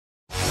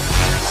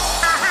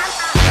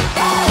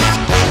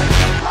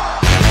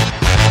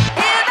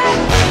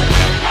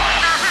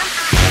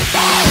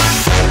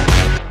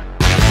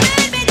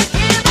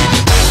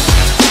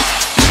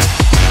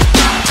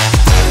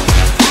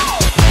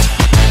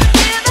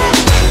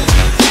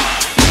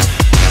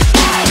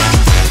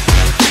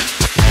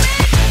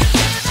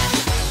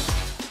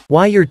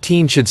Why your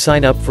teen should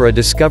sign up for a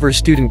Discover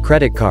student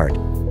credit card.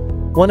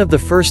 One of the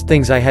first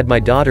things I had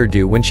my daughter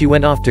do when she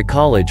went off to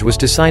college was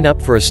to sign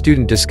up for a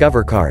student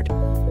Discover card.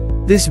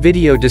 This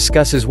video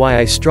discusses why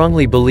I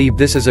strongly believe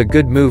this is a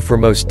good move for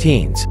most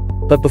teens.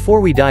 But before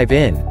we dive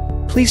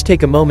in, please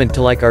take a moment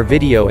to like our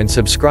video and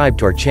subscribe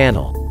to our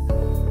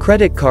channel.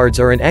 Credit cards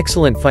are an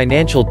excellent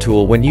financial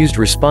tool when used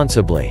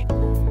responsibly.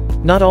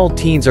 Not all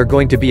teens are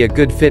going to be a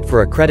good fit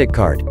for a credit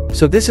card,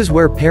 so this is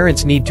where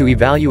parents need to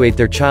evaluate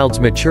their child's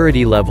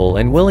maturity level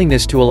and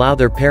willingness to allow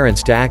their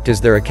parents to act as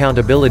their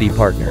accountability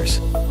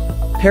partners.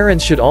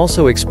 Parents should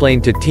also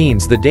explain to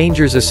teens the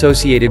dangers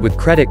associated with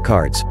credit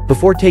cards,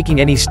 before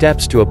taking any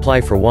steps to apply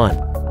for one.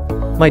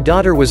 My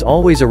daughter was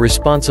always a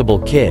responsible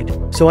kid,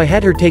 so I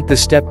had her take the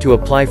step to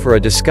apply for a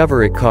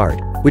Discover It card,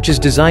 which is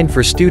designed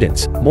for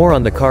students. More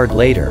on the card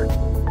later.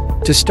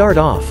 To start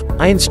off,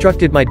 I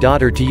instructed my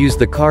daughter to use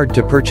the card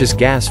to purchase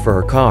gas for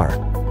her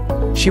car.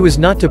 She was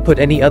not to put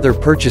any other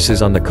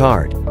purchases on the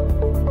card.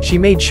 She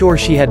made sure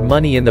she had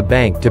money in the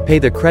bank to pay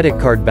the credit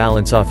card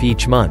balance off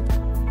each month.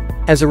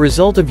 As a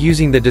result of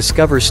using the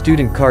Discover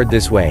student card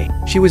this way,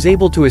 she was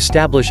able to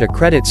establish a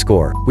credit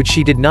score, which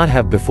she did not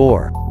have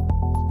before.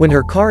 When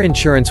her car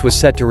insurance was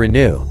set to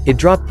renew, it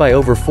dropped by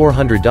over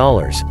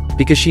 $400,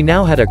 because she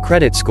now had a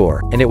credit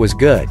score, and it was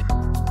good.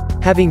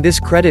 Having this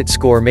credit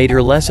score made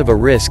her less of a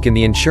risk in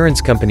the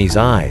insurance company's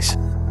eyes.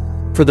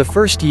 For the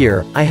first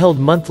year, I held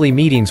monthly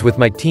meetings with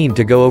my teen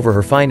to go over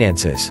her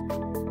finances.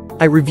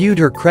 I reviewed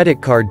her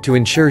credit card to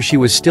ensure she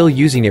was still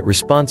using it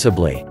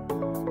responsibly.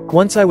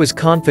 Once I was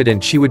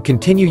confident she would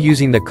continue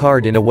using the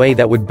card in a way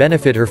that would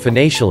benefit her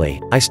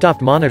financially, I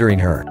stopped monitoring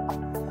her.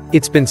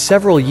 It's been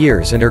several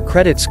years and her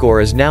credit score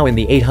is now in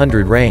the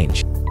 800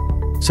 range.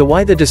 So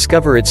why the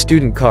Discover It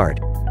student card?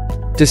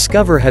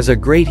 Discover has a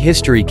great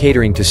history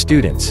catering to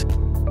students.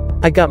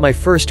 I got my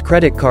first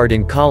credit card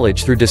in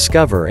college through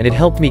Discover and it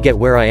helped me get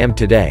where I am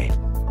today.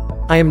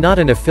 I am not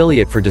an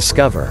affiliate for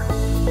Discover.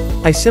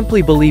 I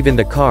simply believe in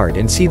the card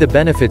and see the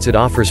benefits it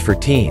offers for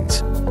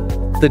teens.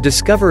 The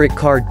Discover It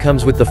card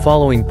comes with the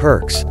following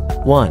perks.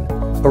 1.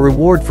 A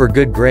reward for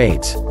good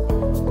grades.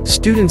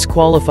 Students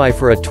qualify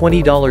for a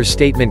 $20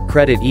 statement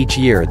credit each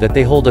year that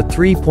they hold a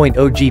 3.0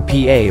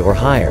 GPA or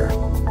higher.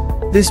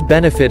 This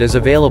benefit is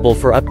available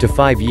for up to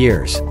 5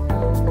 years.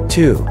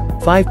 2.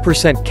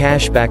 5%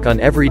 cashback on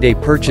everyday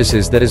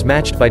purchases that is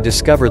matched by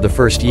Discover the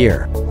first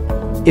year.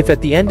 If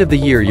at the end of the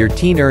year your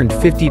teen earned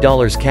 $50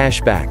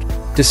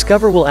 cashback,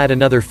 Discover will add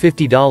another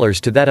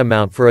 $50 to that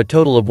amount for a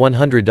total of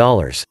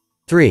 $100.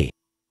 3.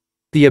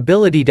 The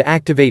ability to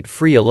activate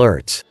free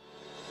alerts.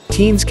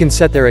 Teens can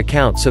set their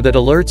account so that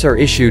alerts are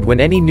issued when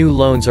any new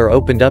loans are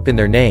opened up in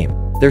their name,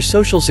 their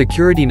social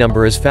security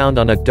number is found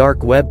on a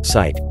dark web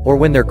site, or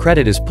when their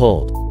credit is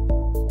pulled.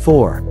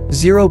 4.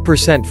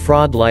 0%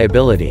 fraud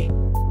liability.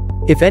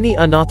 If any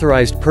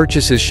unauthorized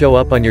purchases show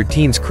up on your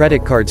teen's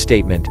credit card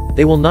statement,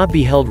 they will not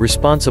be held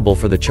responsible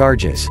for the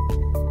charges.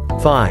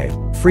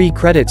 5. Free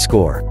credit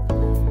score.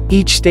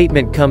 Each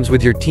statement comes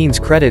with your teen's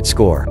credit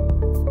score.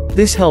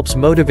 This helps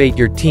motivate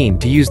your teen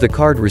to use the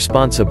card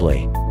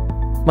responsibly.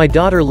 My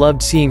daughter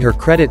loved seeing her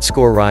credit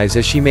score rise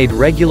as she made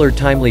regular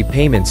timely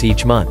payments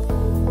each month.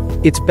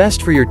 It's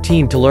best for your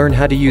teen to learn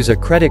how to use a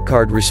credit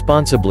card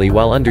responsibly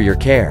while under your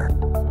care.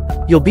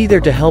 You'll be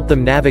there to help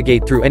them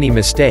navigate through any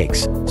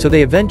mistakes, so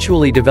they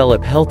eventually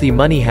develop healthy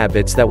money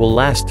habits that will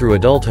last through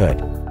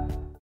adulthood.